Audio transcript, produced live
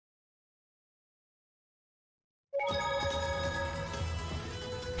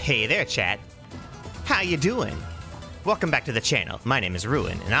Hey there, chat. How you doing? Welcome back to the channel. My name is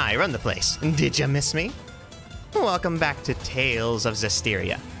Ruin, and I run the place. Did you miss me? Welcome back to Tales of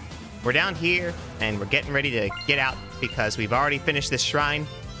Zestiria. We're down here, and we're getting ready to get out because we've already finished this shrine,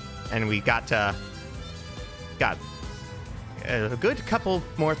 and we got a good couple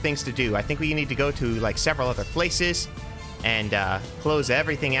more things to do. I think we need to go to like several other places and close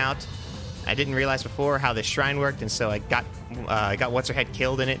everything out. I didn't realize before how this shrine worked, and so I got what's-her-head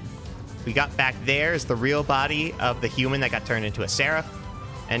killed in it. We got back there is the real body of the human that got turned into a seraph,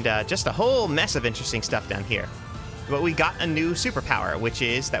 and just a whole mess of interesting stuff down here. But we got a new superpower, which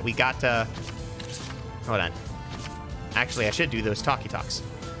is that we got hold on. Actually, I should do those talkie talks.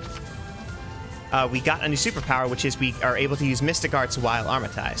 We got a new superpower, which is we are able to use mystic arts while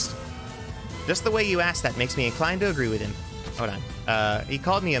armatized. Just the way you asked that makes me inclined to agree with him. Hold on. He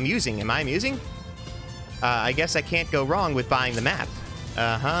called me amusing. Am I amusing? I guess I can't go wrong with buying the map.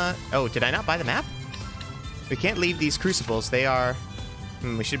 Oh, did I not buy the map? We can't leave these crucibles. They are...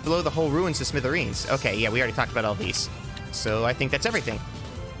 we should blow the whole ruins to smithereens. Okay, yeah, we already talked about all these. So I think that's everything.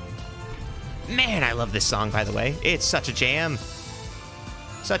 Man, I love this song, by the way. It's such a jam.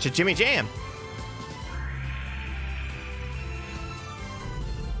 Such a Jimmy Jam.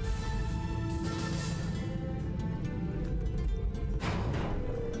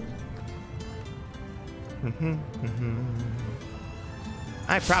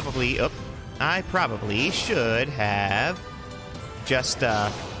 I probably should have just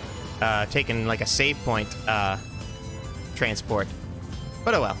taken like a save point transport,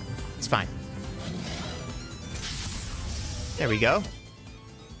 but oh well, it's fine. There we go.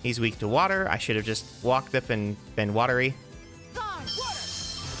 He's weak to water. I should have just walked up and been watery.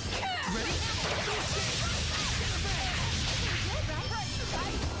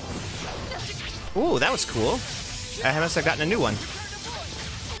 Ooh, that was cool. I must have gotten a new one.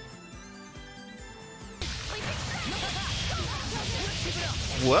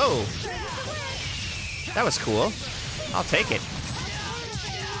 Whoa. That was cool. I'll take it.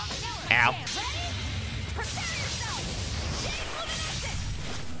 Ow.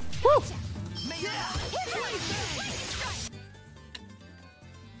 Woo!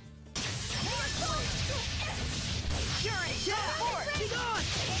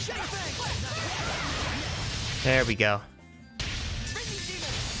 There we go.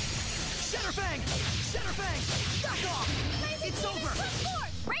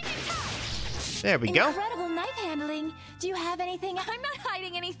 There we go. Incredible knife handling. Do you have anything? I'm not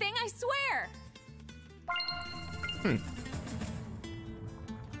hiding anything, I swear.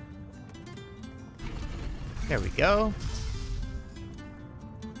 There we go.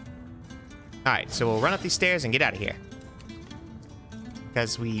 Alright, so we'll run up these stairs and get out of here.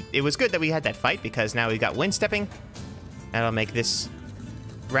 Because it was good that we had that fight, because now we've got wind stepping. That'll make this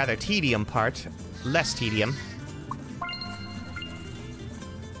rather tedium part less tedium.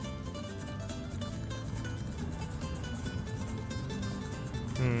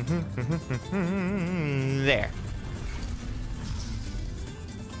 There.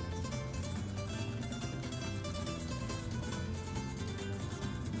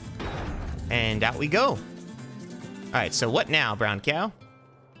 And out we go. Alright, so what now, brown cow?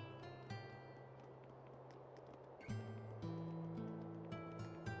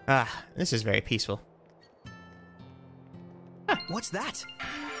 Ah, this is very peaceful. Huh. What's that?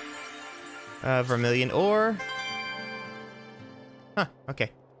 Vermilion ore. Huh,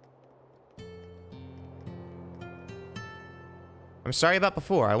 okay. I'm sorry about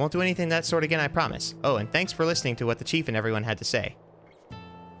before. I won't do anything that sort again, I promise. Oh, and thanks for listening to what the chief and everyone had to say.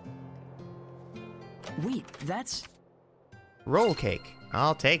 Wait, that's... Roll cake.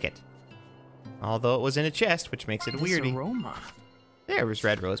 I'll take it. Although it was in a chest, which makes it weirdy. Aroma. There was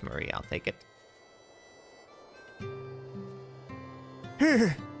red rosemary. I'll take it.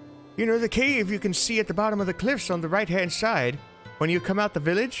 You know the cave you can see at the bottom of the cliffs on the right-hand side? When you come out the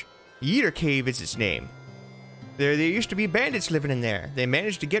village? Yeater Cave is its name. There used to be bandits living in there. They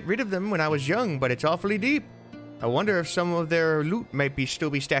managed to get rid of them when I was young, but it's awfully deep. I wonder if some of their loot might still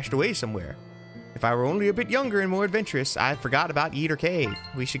be stashed away somewhere. If I were only a bit younger and more adventurous, I forgot about Yeater Cave.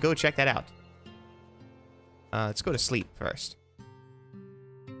 We should go check that out. Let's go to sleep first.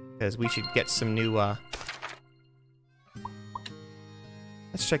 Because we should get some new,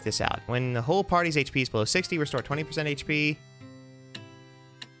 Let's check this out. When the whole party's HP is below 60, restore 20% HP.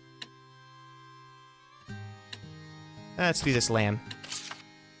 Let's do this lamb.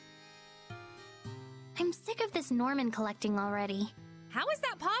 I'm sick of this Norman collecting already. How is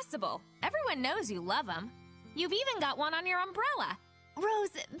that possible? Everyone knows you love them. You've even got one on your umbrella. Rose,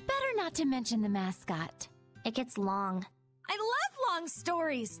 better not to mention the mascot. It gets long. I love long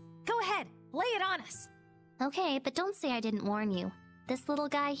stories. Go ahead, lay it on us. Okay, but don't say I didn't warn you. This little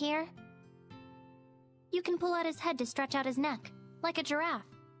guy here, you can pull out his head to stretch out his neck, like a giraffe.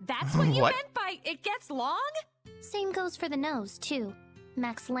 That's what you What? meant by it gets long? Same goes for the nose, too.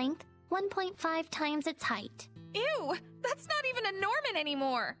 Max length, 1.5 times its height. Ew, that's not even a Norman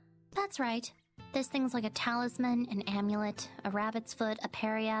anymore. That's right. There's things like a talisman, an amulet, a rabbit's foot, a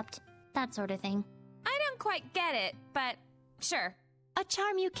periapt, that sort of thing. I don't quite get it, but sure. A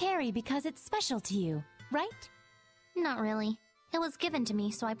charm you carry because it's special to you, right? Not really. It was given to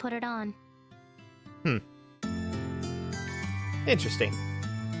me, so I put it on. Interesting.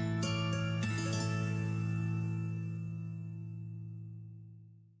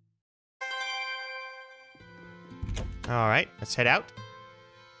 Alright, let's head out.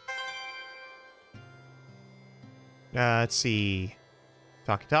 Let's see.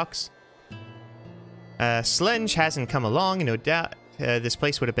 Talks. Slenge hasn't come along, and no doubt this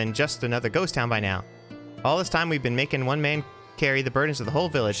place would have been just another ghost town by now. All this time we've been making one man carry the burdens of the whole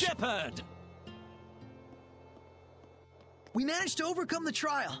village. Shepherd! We managed to overcome the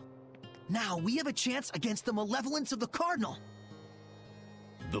trial. Now we have a chance against the malevolence of the Cardinal.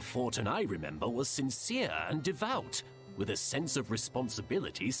 The Fortin I remember was sincere and devout, with a sense of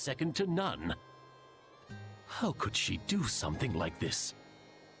responsibility second to none. How could she do something like this?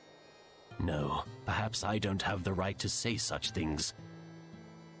 No, perhaps I don't have the right to say such things.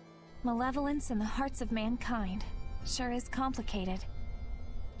 Malevolence in the hearts of mankind sure is complicated.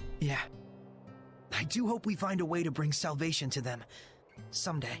 Yeah. I do hope we find a way to bring salvation to them.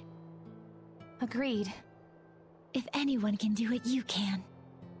 Someday. Agreed. If anyone can do it, you can.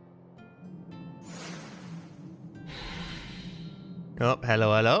 Oh,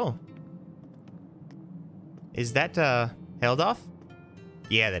 hello. Is that, held off?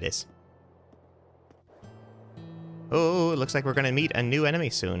 Yeah, that is. Oh, it looks like we're gonna meet a new enemy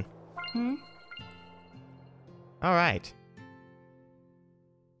soon. Alright.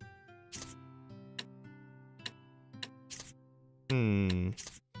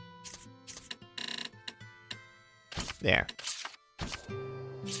 There.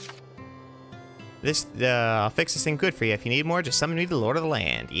 This, I'll fix this thing good for you. If you need more, just summon me to the Lord of the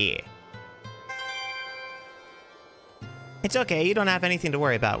Land. Yeah. It's okay, you don't have anything to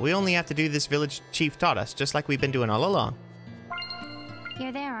worry about. We only have to do this village chief taught us, just like we've been doing all along.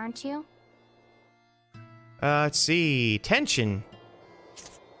 You're there, aren't you? Let's see. Tension.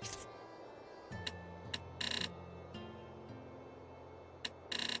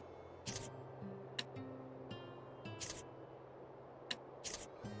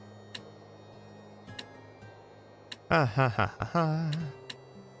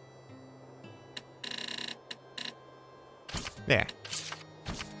 There.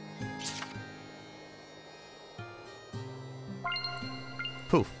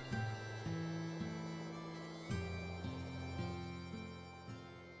 Poof.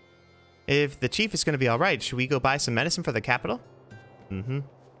 If the chief is going to be alright, should we go buy some medicine for the capital?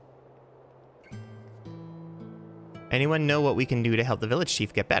 Anyone know what we can do to help the village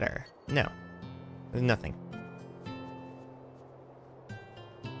chief get better? No. There's nothing.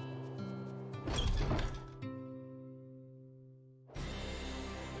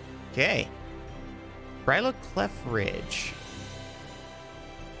 Okay. Brylo Clef Ridge.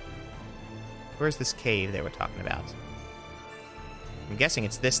 Where's this cave they were talking about? I'm guessing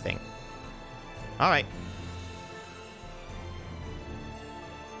it's this thing. Alright.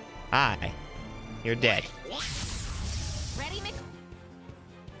 Hi. You're dead. Ready, Mick?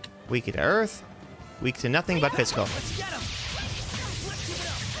 Weak to earth. Weak to nothing but physical. Let's get him! Let's give it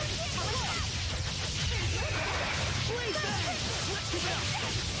up!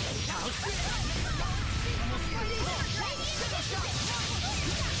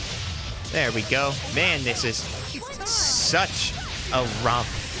 There we go. Man, this is such a romp.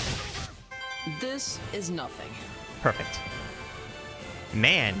 This is nothing. Perfect.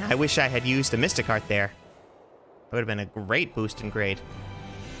 Man, I wish I had used a Mystic Heart there. It would have been a great boost in grade.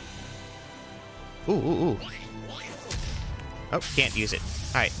 Ooh. Oh, can't use it.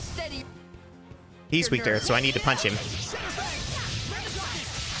 Alright. He's weak to earth, so I need to punch him.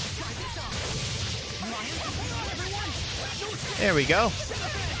 There we go.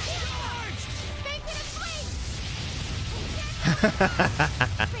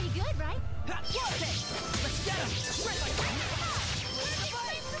 Pretty good, right?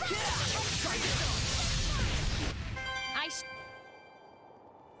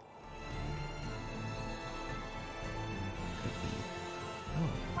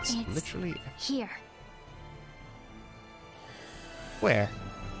 It's literally... Here. Where?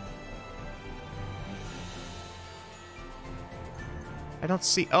 I don't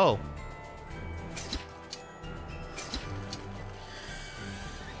see... Oh.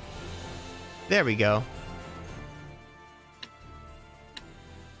 There we go.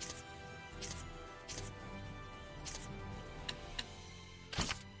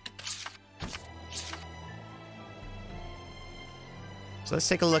 So let's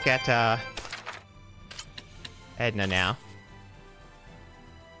take a look at Edna now.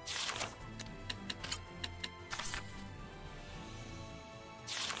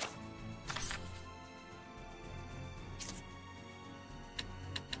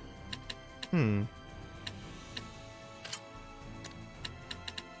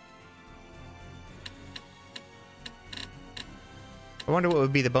 I wonder what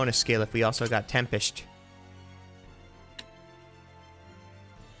would be the bonus skill if we also got Tempest.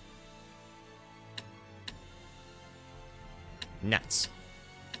 Nuts.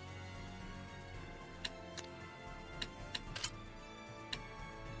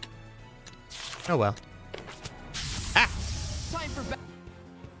 Oh well. Ah! Time for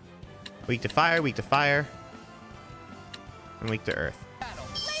Weak to fire, weak to fire. And weak to earth. battle.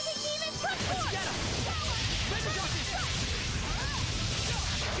 Let's get him.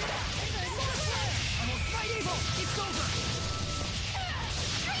 Fight evil. It's over.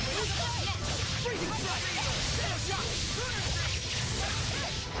 Freezing strike. Shadow shot.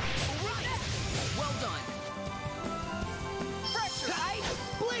 Well done. Fracture.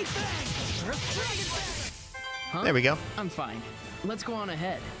 Blade fang. Dragon fang. Huh? There we go. I'm fine. Let's go on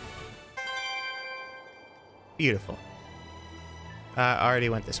ahead. Beautiful. Already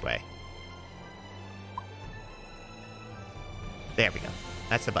went this way. There we go.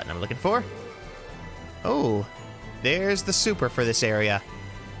 That's the button I'm looking for. Oh, there's the super for this area.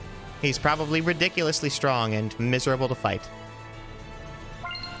 He's probably ridiculously strong and miserable to fight.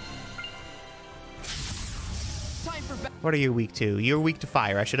 Time for What are you weak to? You're weak to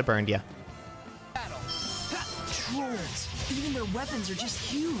fire. I should have burned you. battle. Trolls. Even their weapons are just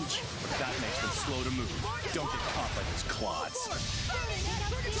huge. That makes them slow to move. Don't get caught by those clods.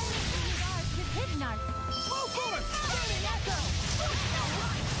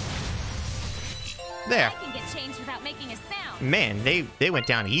 There. I can get changed without making a sound. Man, they went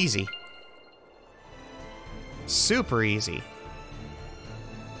down easy. Super easy.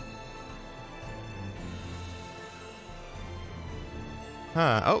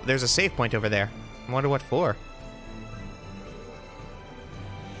 Huh. Oh, there's a save point over there. I wonder what for.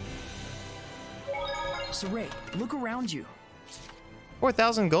 So Ray, look around you.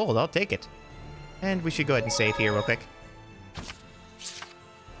 4,000 gold. I'll take it. And we should go ahead and save here real quick.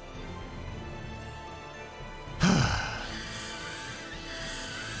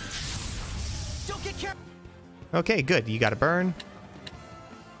 Don't get careless. Okay, good. You got a burn.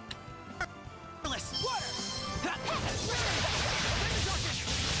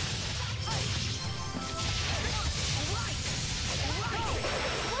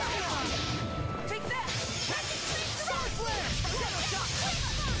 Take that. Sword flare.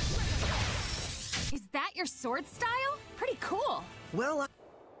 Is that your sword style? Pretty cool. Well,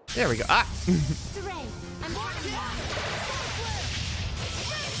 There we go. Ah! Saray, I'm warning you.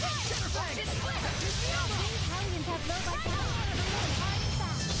 Italians have low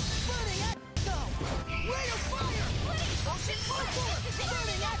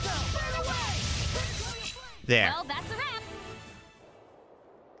There. Well, that's a wrap.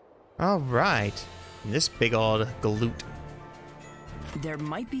 All right. This big old galoot. There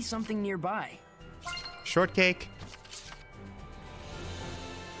might be something nearby. Shortcake.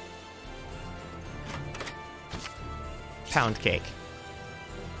 Pound cake.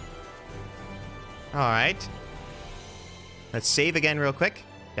 All right. Let's save again real quick.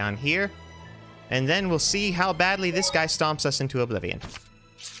 Down here. And then we'll see how badly this guy stomps us into oblivion.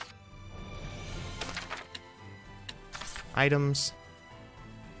 Items.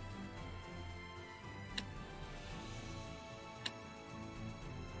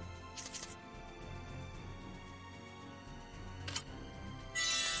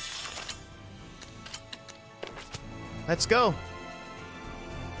 Let's go.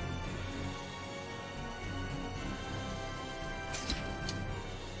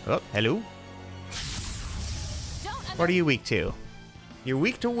 Oh, hello. What are you weak to? You're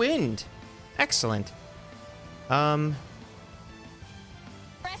weak to wind. Excellent. That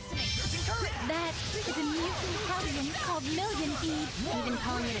is a mutant hellion called Millionpeed. Even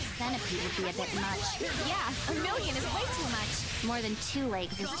calling it a centipede would be a bit much. Yeah, a million is way too much. More than 2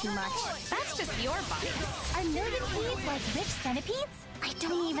 legs is too much. That's just your bias. Are millipedes like rich centipedes? I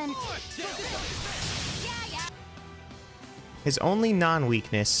don't even... His only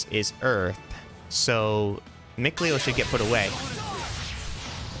non-weakness is Earth, so Micleo should get put away.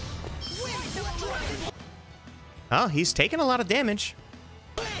 Oh, he's taking a lot of damage.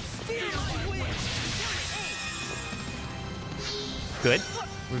 Good.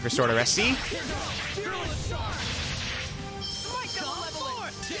 We've restored our SC.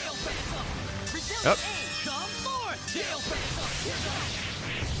 Oh.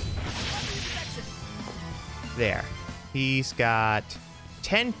 There. He's got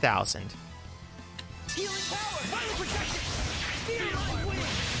 10,000. Healing power! Vital protection! Steer wind!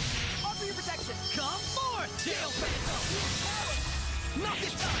 Offer your protection! Come forth! Gale Phantom! Not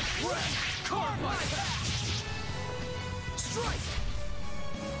this time! Red! Carbide! Strike!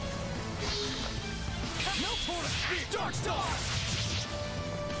 No torrent! Spear! Dark Star!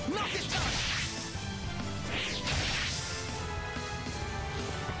 Not this time!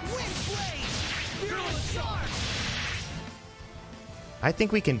 Wind Blade! Fearless Charge! I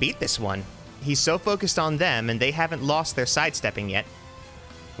think we can beat this one. He's so focused on them, and they haven't lost their sidestepping yet.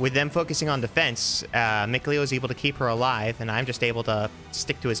 With them focusing on defense, Mickleo is able to keep her alive, and I'm just able to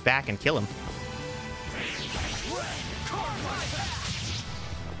stick to his back and kill him.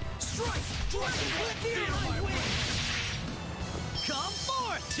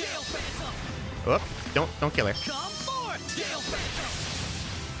 Whoop! Don't kill her. Come forth, Gale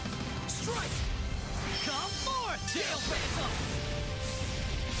Phantom! Strike! Come forth, Gale Phantom!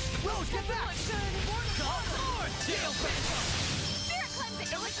 Rose, get back! Come forth, Gale Phantom! Spirit cleansing!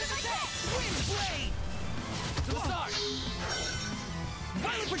 Electric attack! Wind Blade! To the start!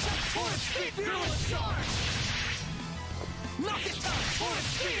 Violent Project Torrent Speed! Fearless Charge! Not this time! Torrent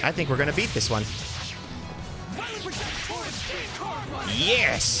Speed! I think we're gonna beat this one. Violent Project Torrent Speed! Carbide!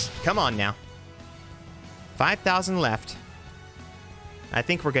 Yes! Come on now. 5,000 left. I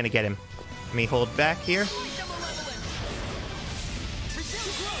think we're gonna get him. Let me hold back here.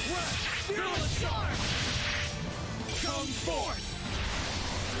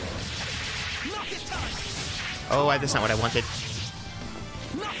 Oh, that's not what I wanted.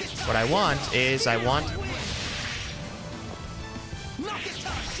 What I want is I want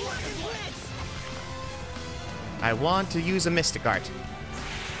to use a Mystic Art.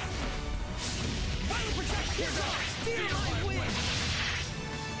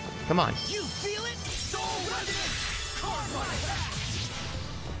 Come on. You feel it? Soul resonance! Carbide!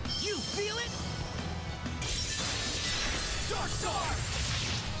 You feel it? Dark Star!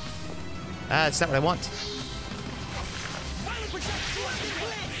 That's not what I want. Violent Project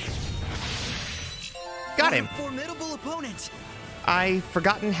Blitz! Got him. Formidable opponent. I've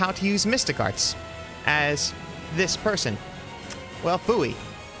forgotten how to use Mystic Arts as this person. Well, phooey.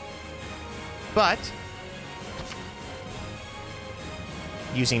 But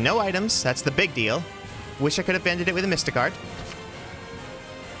using no items, that's the big deal. Wish I could have ended it with a Mystic Art.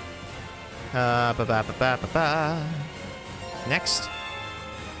 Next.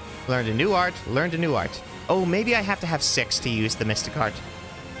 Learned a new art, learned a new art. Oh, maybe I have to have 6 to use the Mystic Art.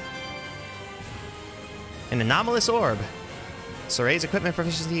 An anomalous orb. Soray's equipment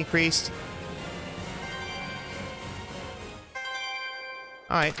proficiency increased.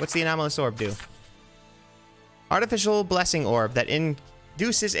 Alright, what's the anomalous orb do? Artificial blessing orb that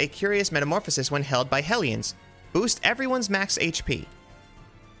induces a curious metamorphosis when held by Hellions. Boost everyone's max HP.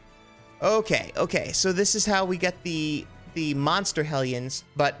 Okay, so this is how we get the monster Hellions,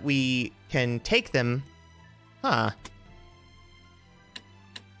 but we can take them. Huh.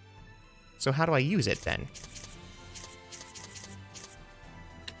 So how do I use it then?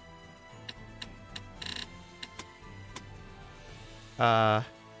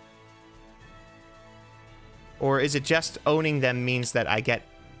 Or is it just owning them means that I get...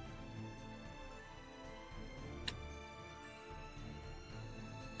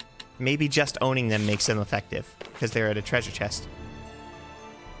 Maybe just owning them makes them effective, because they're at a treasure chest.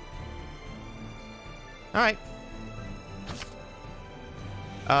 Alright.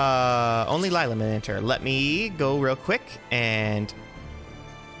 Only Lila may enter. Let me go real quick and...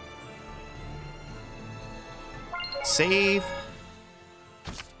 save.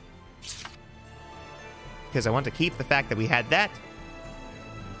 Because I want to keep the fact that we had that.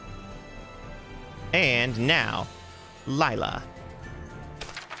 And now, Lila.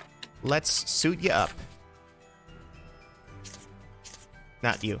 Let's suit you up.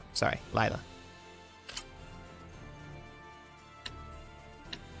 Not you. Sorry, Lila.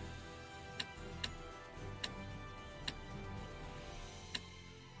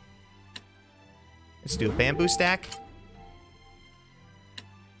 Let's do a bamboo stack.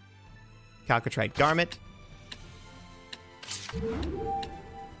 Calcatrite garment.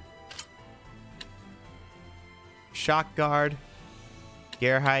 Shock guard.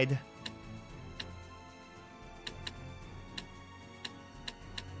 Gerhide.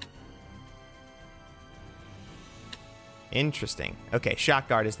 Interesting. Okay, shock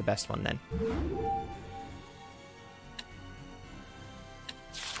guard is the best one then.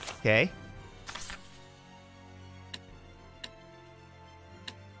 Okay.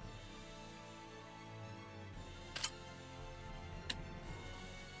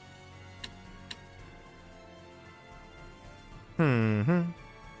 Hmm.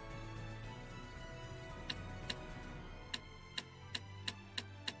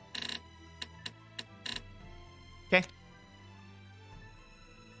 Okay.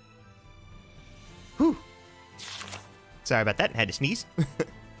 Whew. Sorry about that. I had to sneeze.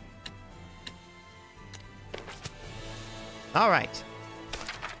 All right.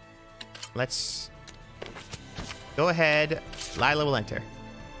 Let's go ahead. Lila will enter.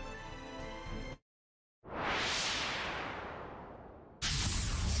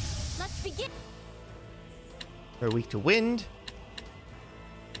 Let's begin. We're weak to wind.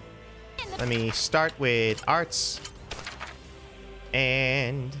 Let me start with arts.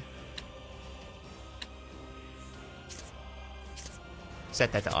 And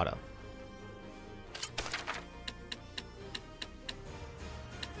set that to auto.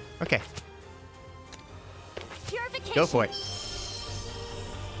 Okay. Purification. Go for it.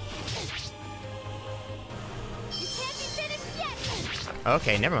 You can't be finished yet.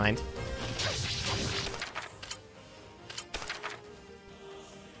 Okay, never mind.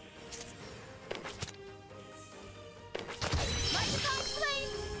 Microphone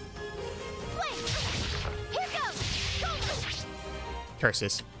flame. Flame. Here goes. Go.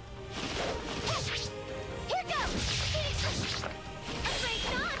 Curses. Here goes. Finish. Afraid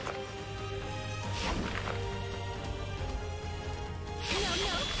not. No,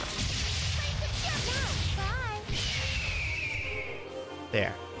 no. Flames of pure now. Bye.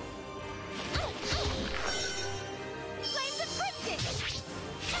 There. Flames of crimson.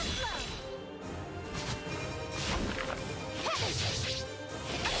 Tesla.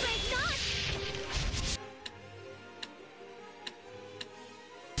 Afraid not.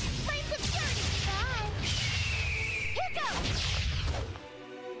 Flames of purity. Bye. Here goes.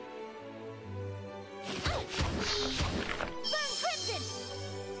 Burn crimson.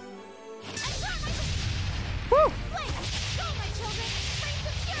 And draw my Woo! flame. Go, my children. Flames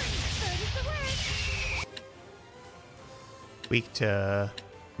of purity. Bird is the word. Weak to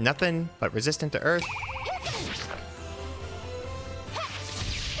nothing, but resistant to earth. Here goes.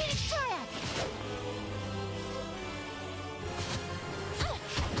 Phoenix Triad.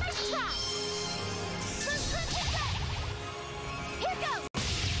 Nice try. Burn crimson red. Here goes.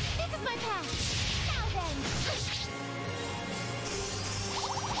 This is my path. Now then.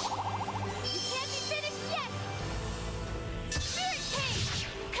 You can't be finished yet. Spirit Cage.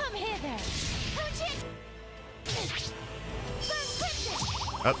 Come hither. Hojin. Burn crimson.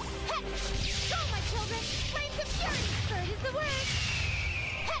 Oh, Go, my children. Flames of fury. Bird is the word.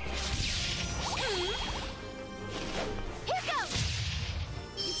 Here goes.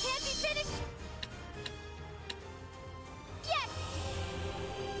 You can't be finished yet.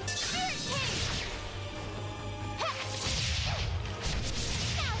 Spirit Cage.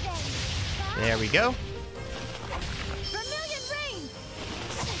 Now then. Bye. there we go. Vermilion Rain.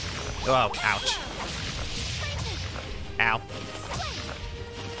 Oh, ouch. Ow.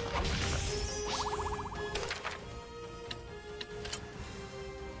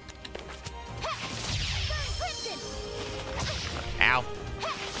 Burn crimson. Ow.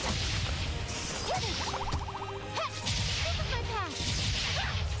 This is my path.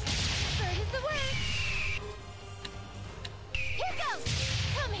 Bird is the word. Here goes.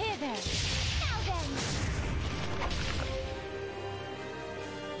 Come hither. Now then.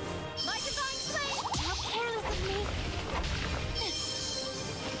 My divine flame. How careless of me.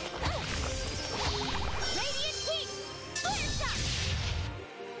 Radiant heat. Flare shot.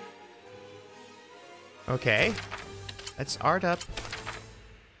 Okay. Let's art up.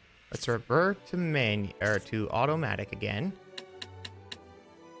 Let's revert to to automatic again.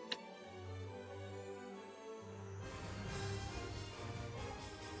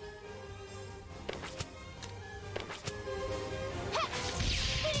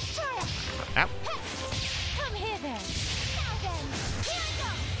 Phoenix Triad. Ow. Come hither. Now then. Here I go.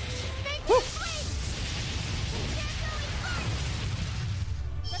 Thank Woo. you, flame.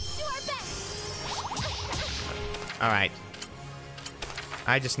 Let's do our best. All right.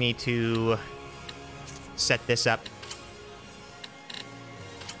 I just need to set this up.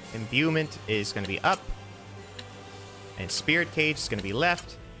 Imbuement is going to be up. And Spirit Cage is going to be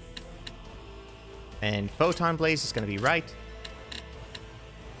left. And Photon Blaze is going to be right.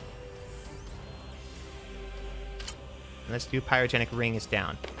 And let's do Pyrogenic Ring is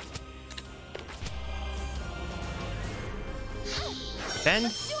down. defend.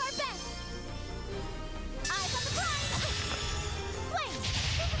 Let's do our best. Eyes on the prize. Flame.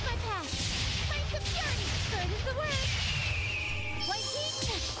 This is my path. Flames of purity. Third is the word. White heat.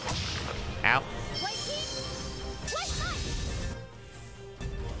 Ow. White heat. White light.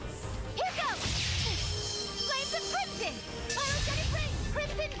 Here goes. Flames of crimson. Pyrogenic ring.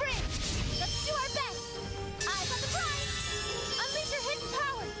 Crimson bridge. Let's do our best. Eyes on the prize. Unleash your hidden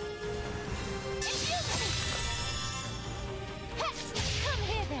powers. Infuse. Come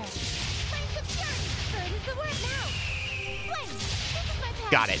here there. Flames of purity. Third is the word now. Flame. This is my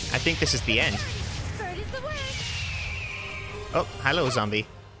path. Got it. I think this is the end. Third is the word. Oh, hello, zombie.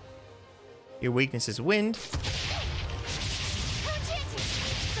 Your weakness is wind. Enchanted.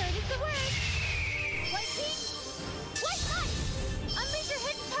 Third is the word. White heat. White light. Unleash your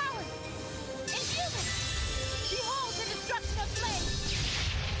hidden powers. Inhuman. Behold the destruction of flames.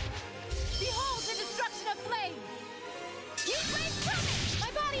 Behold the destruction of flames. You flames coming.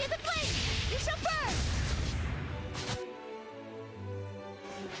 My body is aflame. You shall burn.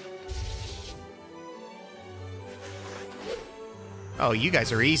 Oh, you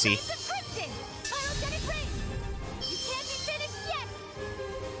guys are easy. Flames of crimson. Pyrogenic ring. You can't be finished yet.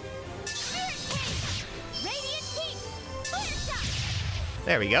 Spirit cage. Radiant heat. Fire shot.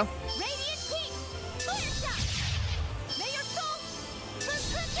 There we go. Radiant heat. Fire shot. May your soul burn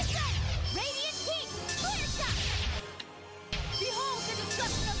crimson red. Radiant heat. Fire shot. Behold the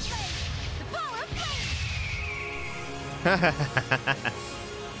destruction of flame. The power of flame.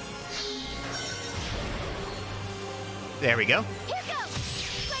 There we go. Here goes.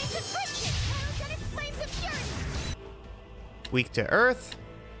 Flames of crimson. Pyrogenic flames of purity. Weak to earth.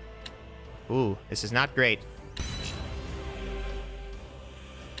 Ooh, this is not great.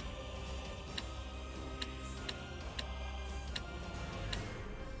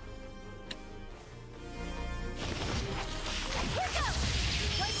 Here goes.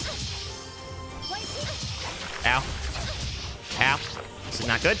 White heat. Ow. Ow. This is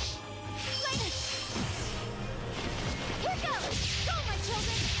not good. Flame. Here goes. Go, my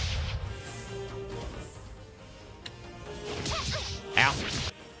children. Ow.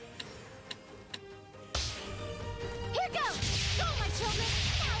 Here goes. Go, my children.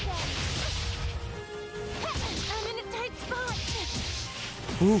 Now then. I'm in a tight spot.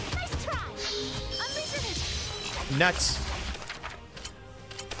 Ooh, Nice try. Unleash it. nuts.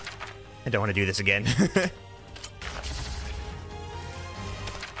 I don't want to do this again.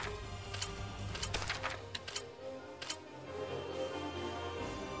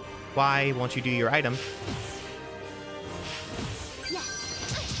 Why won't you do your item?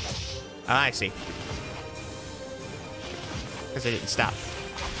 Yes. Ah, I see. Because I didn't stop.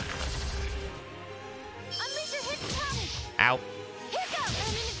 Unleash your hidden power. Ow. Here goes.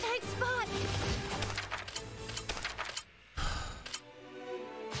 I'm in a tight spot.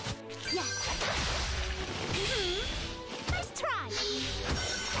 Yes. Nice try.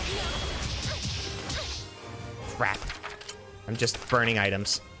 Crap. I'm just burning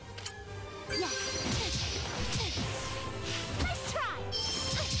items. Yes. Nice try.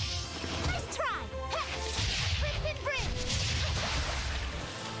 Nice try. Crimson bridge.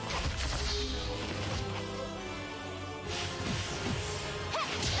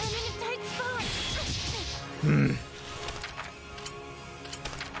 I'm in a tight spot.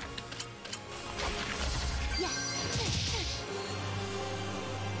 Yes.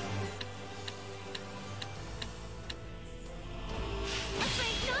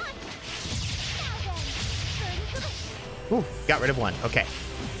 Afraid not. Now then. Third is the Ooh, got rid of one. Okay.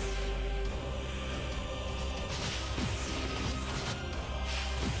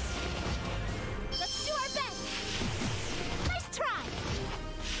 Let's do our best. Nice try.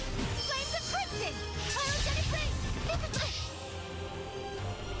 Flames of crimson. Pyrogenic ring. This is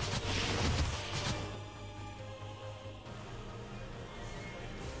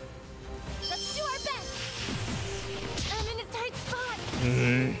Let's do our best. I'm in a tight spot.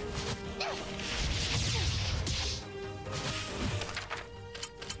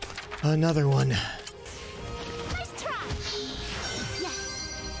 Another one. Nice try.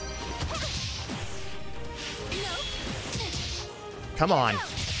 Yes. No. Come on.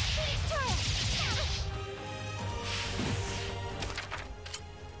 Phoenix Trial.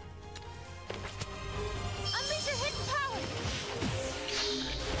 Unleash your hidden powers.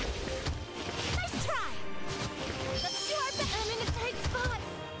 Nice try. Let's do our best. I'm in a tight spot.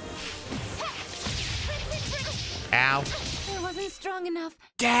 Crimson bridge. Ow. It wasn't strong enough.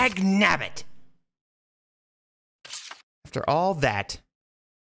 Dag nabbit. After all that.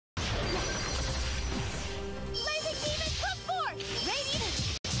 Blazing demons, come forth. Radiant.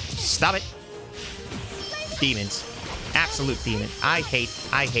 Stop it. Blazing Demons. Ah, absolute demon. I hate.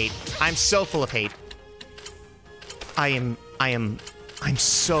 I'm so full of hate.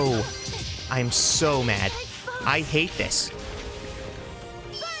 I'm so mad. I hate this.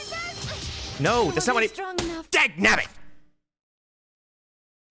 No, that's not what Strong enough. Dagnabbit!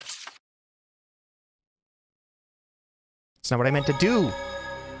 That's not what I meant to do.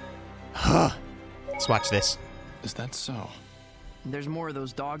 Let's watch this. Is that so? There's more of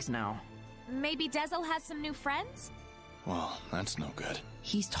those dogs now. Maybe Dezel has some new friends? Well, that's no good.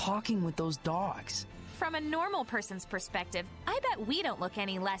 He's talking with those dogs. From a normal person's perspective, I bet we don't look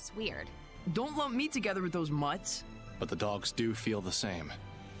any less weird. Don't lump me together with those mutts. But the dogs do feel the same.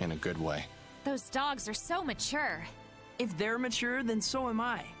 In a good way. Those dogs are so mature. If they're mature, then so am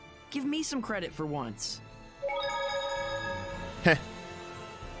I. Give me some credit for once. Heh.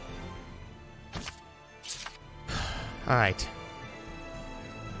 Alright.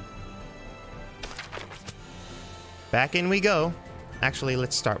 Back in we go. Actually,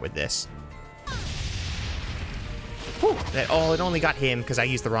 let's start with this. Whew. It only got him because I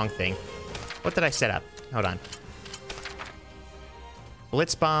used the wrong thing. What did I set up? Hold on.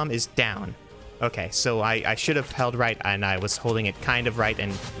 Blitz Bomb is down. Okay, so I should have held right, and I was holding it kind of right,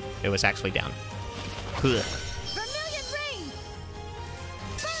 and it was actually down. Ugh. Vermilion Rain.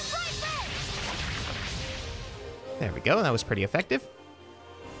 Burn bright red. There we go. That was pretty effective.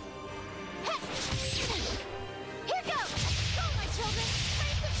 Here goes. Go, my children.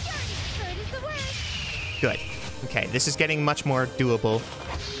 Flames of fury. Bird is the word. Good. Okay, this is getting much more doable.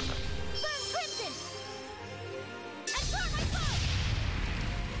 Burn crimson. And burn my foe.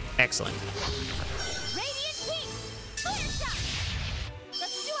 Excellent. Radiant heat. Clear shot.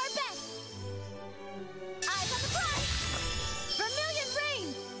 Let's do our best. Eyes on the prize. Vermilion rain.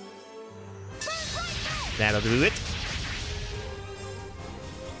 Burn bright red. That'll do it.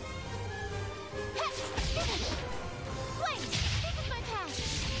 Flame. This is my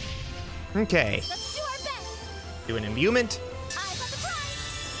path. Okay. Let's do our best. Do an imbuement, Eyes on the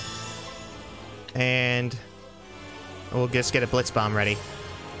prize. and we'll just get a Blitz Bomb ready. Burn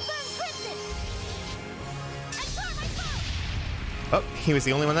crimson. And burn my foe. Oh, he was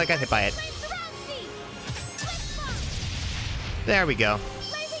the only one that got hit by it. Flame surrounds me. Blitz bomb. There we go.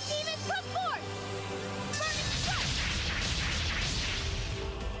 Blazing demons come forth. Burning strike.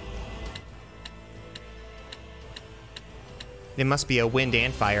 It must be a wind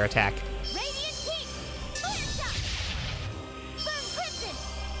and fire attack. Radiant heat. Clear shot. Burn crimson.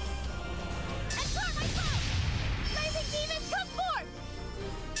 And burn my foe. Blazing demons come forth.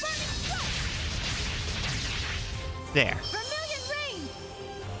 Burning strike. There. Vermilion rain.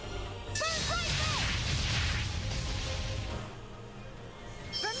 Burn bright red.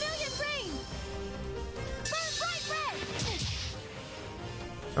 Vermilion rain. Burn bright red.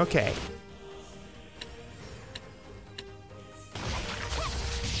 Okay.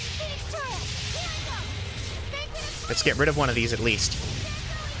 Phoenix turret. Here I go. Banquet of Let's get rid of one of these at least.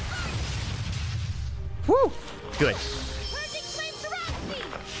 Woo! Good. Purging flame surrounds me.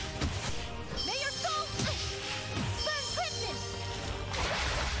 May your soul burn crimson.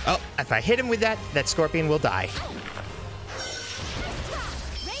 Oh, if I hit him with that, that scorpion will die. Nice try.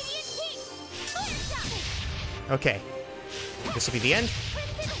 Radiant heat. Clear shot. Okay. This will be the end.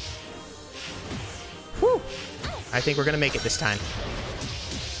 Crimson. Whew! I think we're gonna make it this time.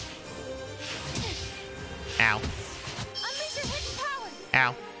 Ow. Unleash your hidden powers.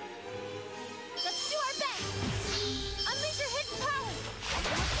 Ow. Let's do our best. Unleash your hidden powers. How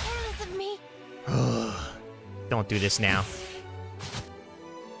careless of me. Don't do this now.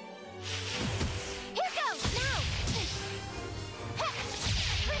 Here goes now.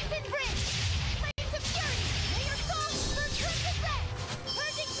 Crimson bridge. Flames of fury. May your soul burn crimson red.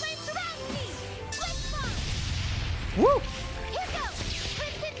 Purging flame surrounds me. Blitz bomb. Woo! Here goes.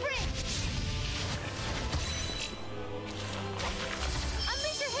 Crimson bridge.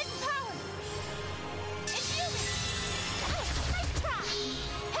 Unleash your hidden powers. Inhuman. Nice try.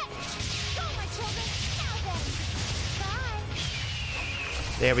 Go, my children. Now then. Bye.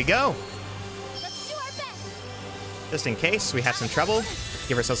 There we go. Let's do our best. Just in case we have some trouble,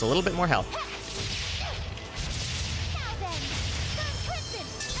 give ourselves a little bit more health. Now then. Burn crimson.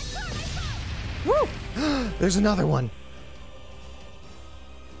 And burn my foe. Woo! There's another one.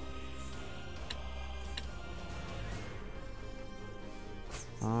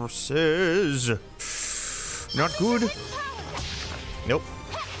 Curses. Not good. Hidden powers. Nope.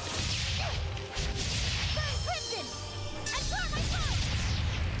 Burn crimson. And burn my foe.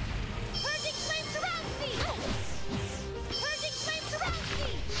 Purging flame surrounds me. Purging flame surrounds me.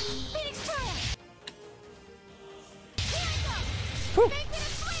 Phoenix turret. Here I go. Whew. Banquet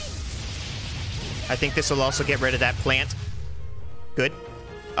of flame. I think this will also get rid of that plant. Good.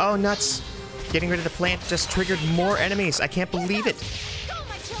 Oh, nuts. Getting rid of the plant just triggered more enemies. I can't believe it. Go,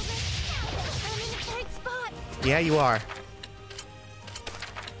 my children! I'm in a tight spot. Yeah, you are.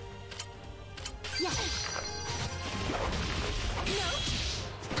 Yeah.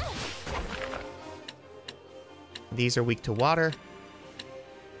 No. These are weak to water.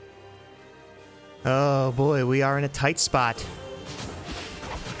 Oh boy, we are in a tight spot.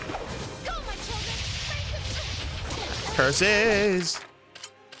 Go, my children! Curses!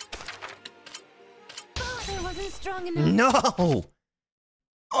 Oh, I wasn't strong enough. No!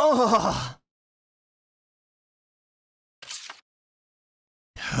 Oh!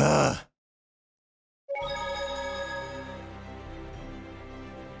 Ugh.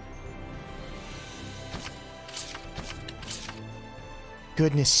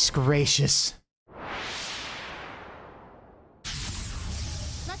 Goodness gracious.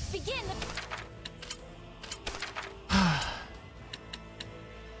 Let's begin the...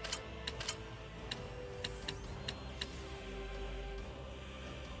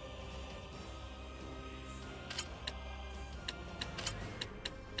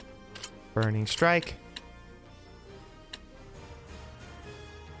 Burning strike.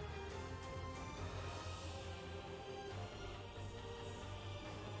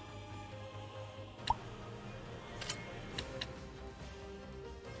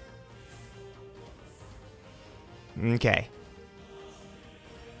 Okay.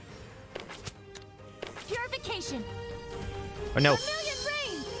 Purification. Oh no. A million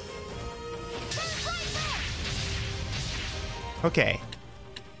rains. Burn right there. Okay.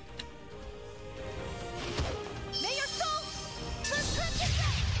 May your soul burn crimson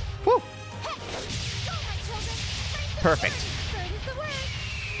red. Woo! Hey, go, my children. Rains of Perfect. burn. Burn is the word.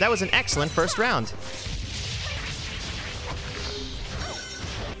 That was an excellent first round.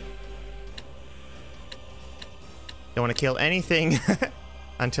 Don't want to kill anything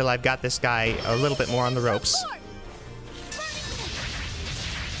until I've got this guy a little bit more on the ropes.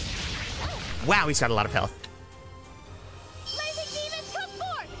 Wow, he's got a lot of health. Blazing demons come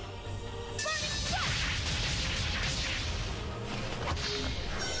forth. Burning strike.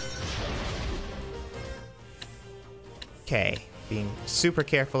 Okay, being super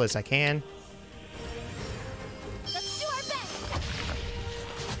careful as I can. Let's do our best.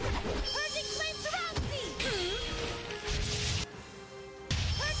 Purging flame surrounds me.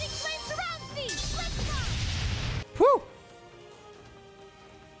 Purging flame surrounds me. Let's go. Whew!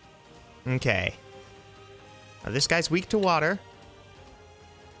 Okay. Now this guy's weak to water.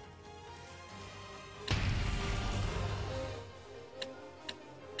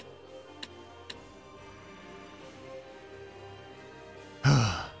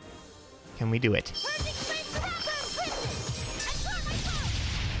 Can we do it? Purging flame surrounds me. Crimson. And my foe.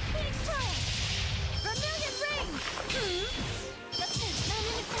 Phoenix Trial. Vermilion rings. That's it. I'm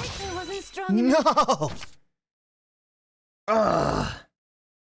in a tight. I wasn't strong enough. No! Ugh.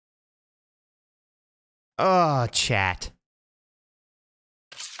 Oh, chat.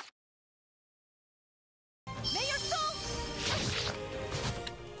 May your soul.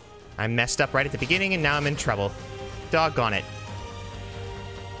 I messed up right at the beginning and now I'm in trouble. Doggone it.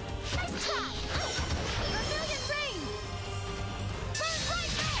 Nice try. Vermilion rings. Burn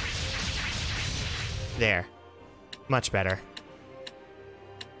right there. There. Much better.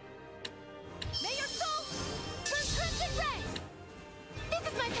 May your soul burn crimson red. This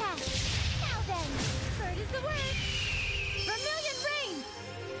is my path. Now then, bird is the word. Vermilion rings.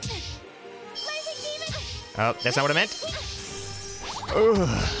 Blazing demon. Oh, that's not what I meant. Ugh.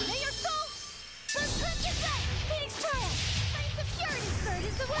 May your soul burn crimson red. Phoenix trial. Flames of purity. Bird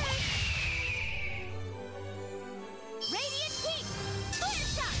is the word. Radiant heat. Flare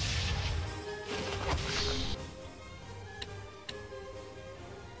shot.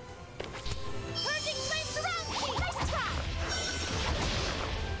 Purging flame surrounds me. Nice try.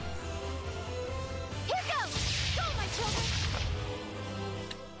 Here goes. Go, my children.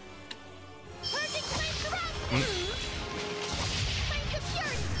 Purging flame surrounds me. Flames of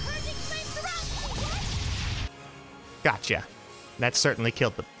purity. Purging flame surrounds me. Gotcha. That certainly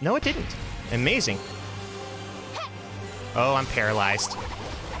killed them. No, it didn't. Amazing. Oh, I'm paralyzed.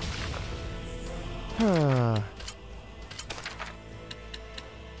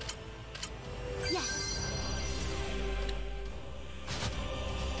 Yes.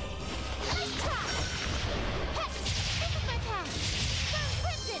 Nice try. This is my path. Burn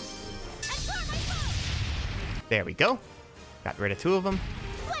crimson. And burn my foe. There we go. Got rid of two of them.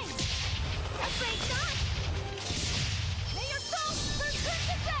 Flame. Afraid not. May your soul burn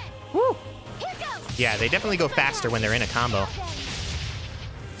crimson red. Woo! Here goes. Yeah, they definitely go faster when they're in a combo. Now then.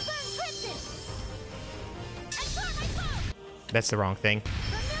 Burn crimson. That's the wrong thing.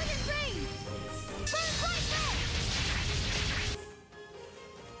 Vermilion rain! Burn bright red!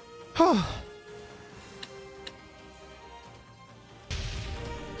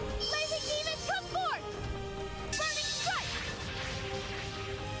 Blazing demons come forth! Burning strike!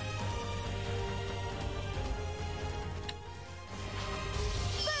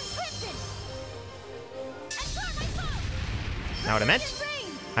 Burn crimson! And burn my foe! Now what I meant?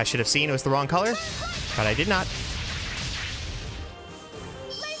 Rain! I should have seen it was the wrong color, but I did not.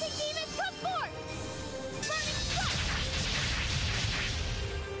 Blazing demons come forth! Burning strike!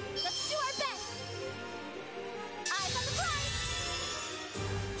 Let's do our best! Eyes on the prize!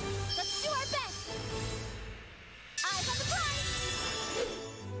 Let's do our best! Eyes on the prize!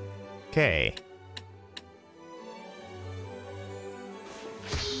 Okay.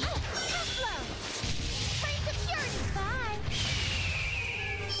 Tesla! Flames of purity! Bye!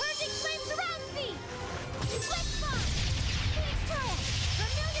 Purging flame surrounds me! Blitz bomb! Phoenix Trial!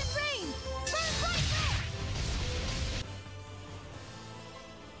 Vermilion rain! Burn bright red!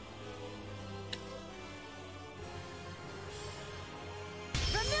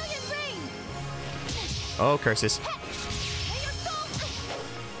 Vermilion rain! Oh, curses. May your soul...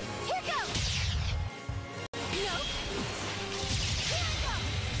 Here goes! No! Here I go!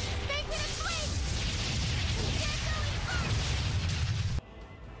 Banquet of flame!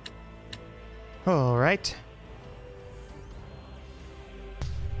 All right.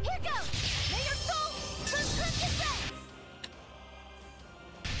 Here goes! May your soul burn crimson red!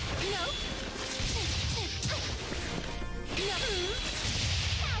 No! No!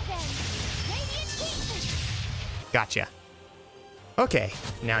 Now then! Radiant heat! Gotcha. Okay,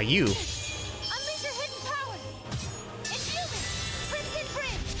 now you. Unleash your hidden powers! Infusing! Crimson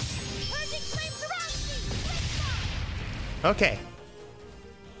bridge! Purging flame surrounds me! Blitz bomb! Okay.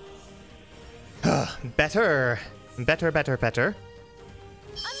 Better. Better, better, better.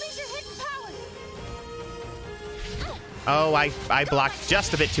 Unleash your hidden powers! Oh, I blocked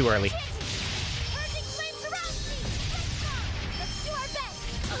just a bit too early. Purging flame surrounds me! Blitz bomb! Let's do our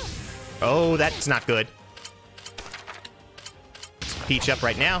best! Oh, that's not good. Peach up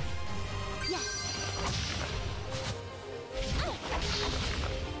right now. Yes!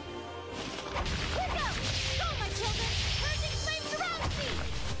 Here goes! Go, my children! Purging flame surrounds me!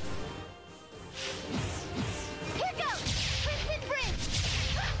 Here goes! Crimson bridge!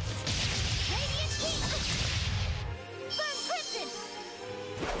 Radiant heat! Burn crimson!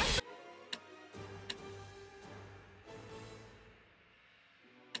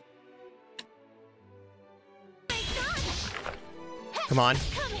 My God! Come on.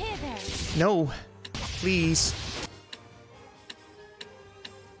 Come hither! No. Please.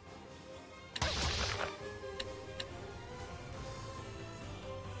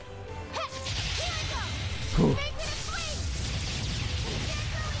 Whew.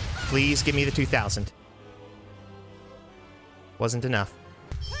 Please give me the 2,000. Wasn't enough.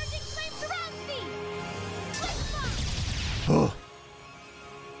 Purging flame surrounds me! Blitz bomb! Oh.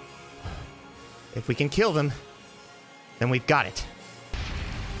 If we can kill them, then we've got it.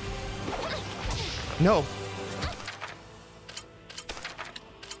 No.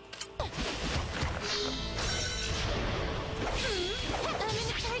 I'm in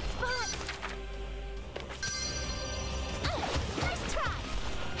a tight spot! Nice try!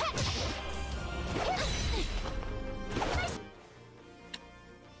 Nice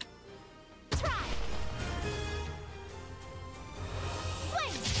try!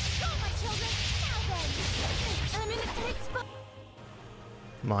 Flame! Go, my children! Now then! I'm in a tight spot!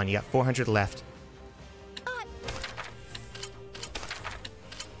 Come on, you got 400 left.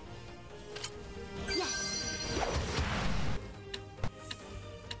 Yes!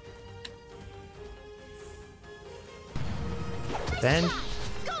 Then,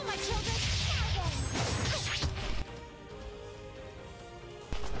 Go, my children! Now then!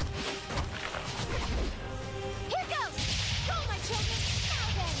 Here goes! Go, my children! Now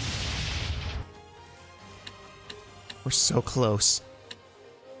then! we're so close.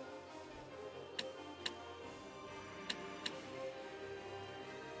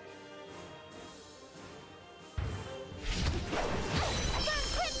 Burn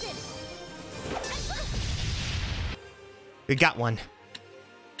crimson! We got one.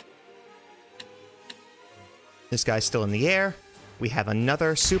 This guy's still in the air. We have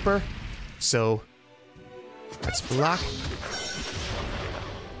another super. So let's block.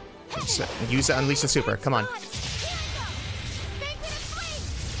 So, use the unleash the super. Come on.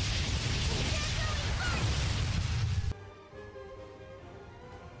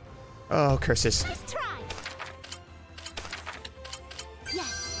 Oh, curses. Nice try.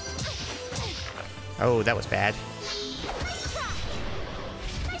 Yes. Oh, that was bad. Nice try.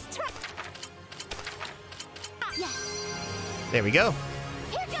 There we go.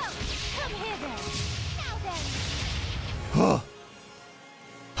 Here goes! Come here then! Now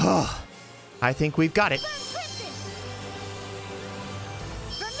then! I think we've got it. Burn Crimson!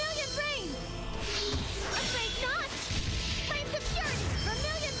 Vermilion Rain! Afraid not! Flames of Fury!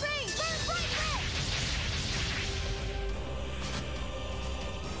 Vermilion Rain! Burn bright red!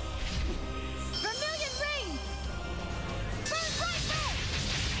 Vermilion Rain! Burn bright red!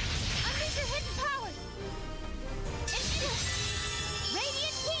 Unleash your hidden powers!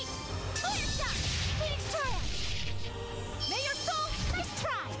 Radiant Heat! Clear Shot! Phoenix Triumph! May your soul... Nice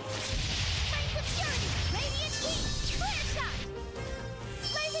try! Flames of Fury! Radiant Heat! Clear Shot!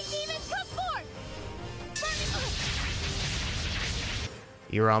 Blazing Demons, come forth! Burning...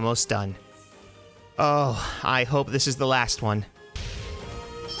 You're almost done. Oh, I hope this is the last one.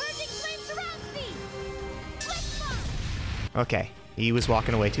 Purging Flame surrounds me! Blitz Bomb! Okay, he was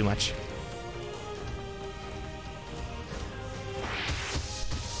walking away too much.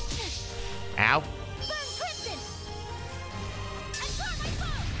 Ow. Burn Crimson! And draw my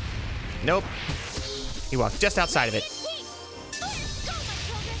bow! Nope. He walked just outside of it. Radiant Heat! Clear! Go, my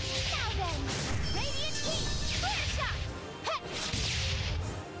children! Now then! Radiant Heat! Clear Shot! Heh!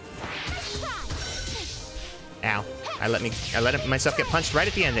 Nice try! Ow. I let myself get punched right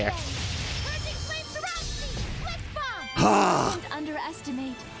at the end there. Purging Flame surrounds me! Blitz Bomb! Don't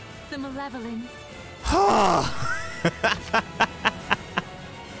underestimate the malevolence.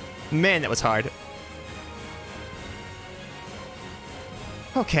 Man, that was hard.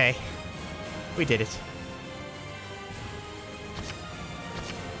 Okay. We did it.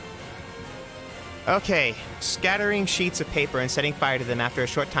 Okay. Scattering sheets of paper and setting fire to them after a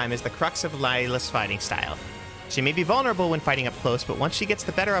short time is the crux of Lila's fighting style. She may be vulnerable when fighting up close, but once she gets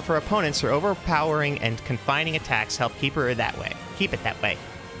the better of her opponents, her overpowering and confining attacks help keep it that way.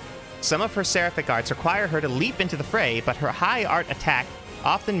 Some of her seraphic arts require her to leap into the fray, but her high art attack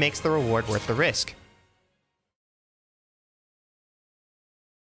often makes the reward worth the risk.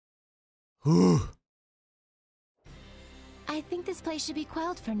 I think this place should be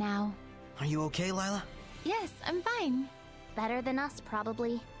quelled for now. Are you okay, Lila? Yes, I'm fine. Better than us,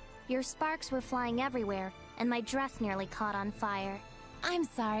 probably. Your sparks were flying everywhere, and my dress nearly caught on fire. I'm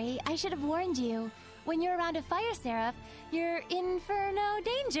sorry. I should have warned you. When you're around a fire seraph, you're inferno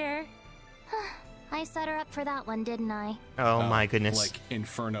danger. I set her up for that one, didn't I? Oh my goodness. Like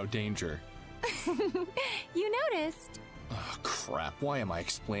Inferno Danger. You noticed. Oh, crap. Why am I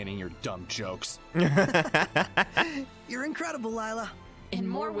explaining your dumb jokes? You're incredible, Lila. In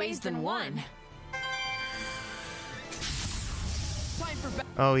more ways than one.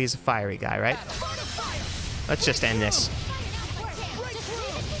 Oh, he's a fiery guy, right? Let's just end this.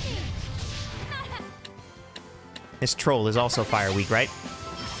 This troll is also fire weak, right?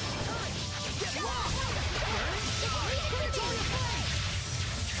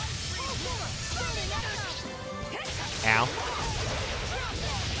 Ow.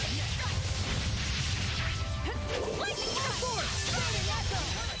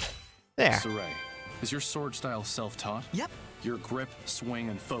 There. Saray, is your sword style self-taught? Yep. Your grip, swing,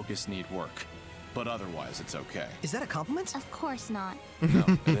 and focus need work. But otherwise, it's okay. Is that a compliment? Of course not.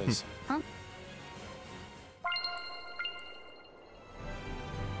 No, it is.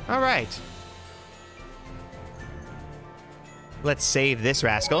 All right. Let's save this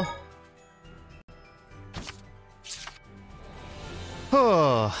rascal.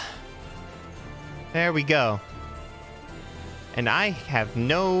 Oh. There we go. And I have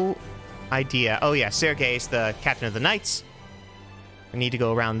no idea. Oh yeah, Sergei's the captain of the knights. We need to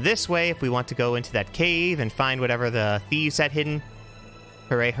go around this way if we want to go into that cave and find whatever the thieves had hidden.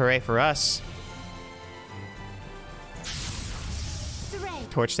 Hooray, hooray for us.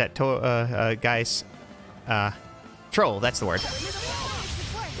 Torch that guy's troll, that's the word.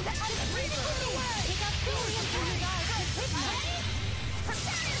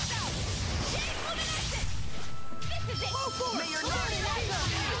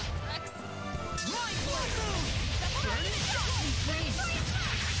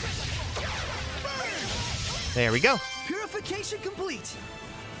 There we go. Purification complete.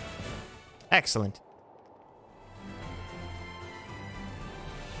 Excellent.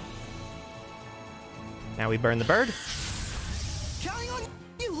 Now we burn the bird. Counting on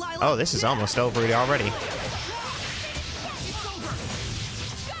you, Lila. Oh, this is almost over already.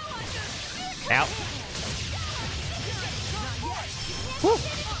 Ow. Whew.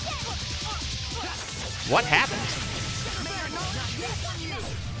 What happened?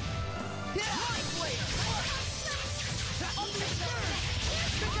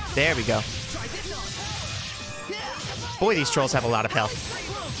 There we go. Boy, these trolls have a lot of health.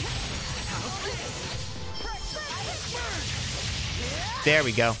 There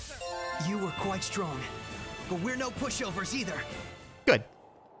we go. You were quite strong, but we're no pushovers either. Good.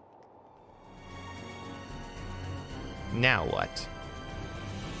 Now what?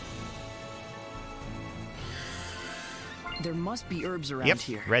 There must be herbs around Yep,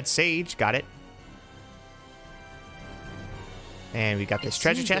 here. red sage, got it. And we got this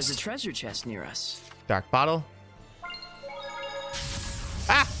treasure There's a chest. treasure chest near us. Dark bottle.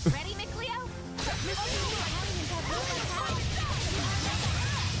 Ah! Ready, McLeo?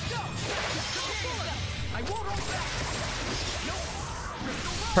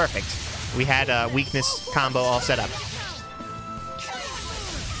 Perfect. We had a weakness combo all set up.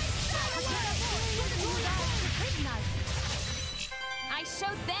 I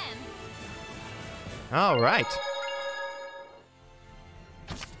showed them. All right.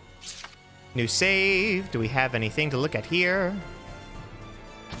 New save. Do we have anything to look at here?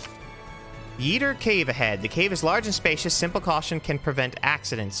 Yeeter Cave ahead. The cave is large and spacious. Simple caution can prevent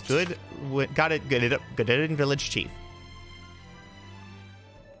accidents. Good. Got it. Good in Village Chief.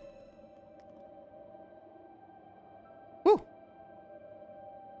 Whew.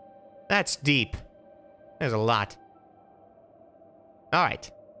 That's deep. There's a lot. All right.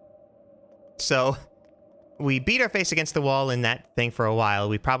 So, we beat our face against the wall in that thing for a while.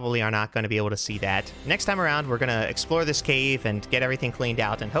 We probably are not going to be able to see that. Next time around, we're going to explore this cave and get everything cleaned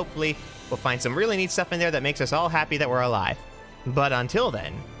out, and hopefully we'll find some really neat stuff in there that makes us all happy that we're alive. But until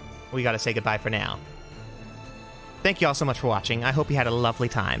then, we got to say goodbye for now. Thank you all so much for watching. I hope you had a lovely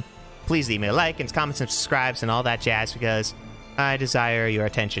time. Please leave me a like and comments and subscribes and all that jazz, because I desire your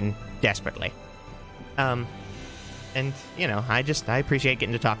attention desperately. And, you know, I appreciate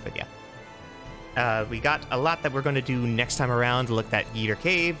getting to talk with you. We got a lot that we're going to do next time around. Look, that Yeeter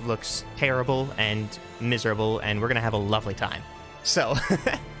Cave looks terrible and miserable, and we're going to have a lovely time. So,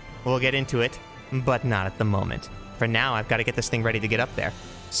 we'll get into it, but not at the moment. For now, I've got to get this thing ready to get up there.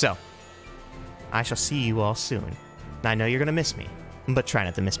 So, I shall see you all soon. I know you're going to miss me, but try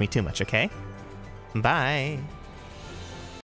not to miss me too much, okay? Bye.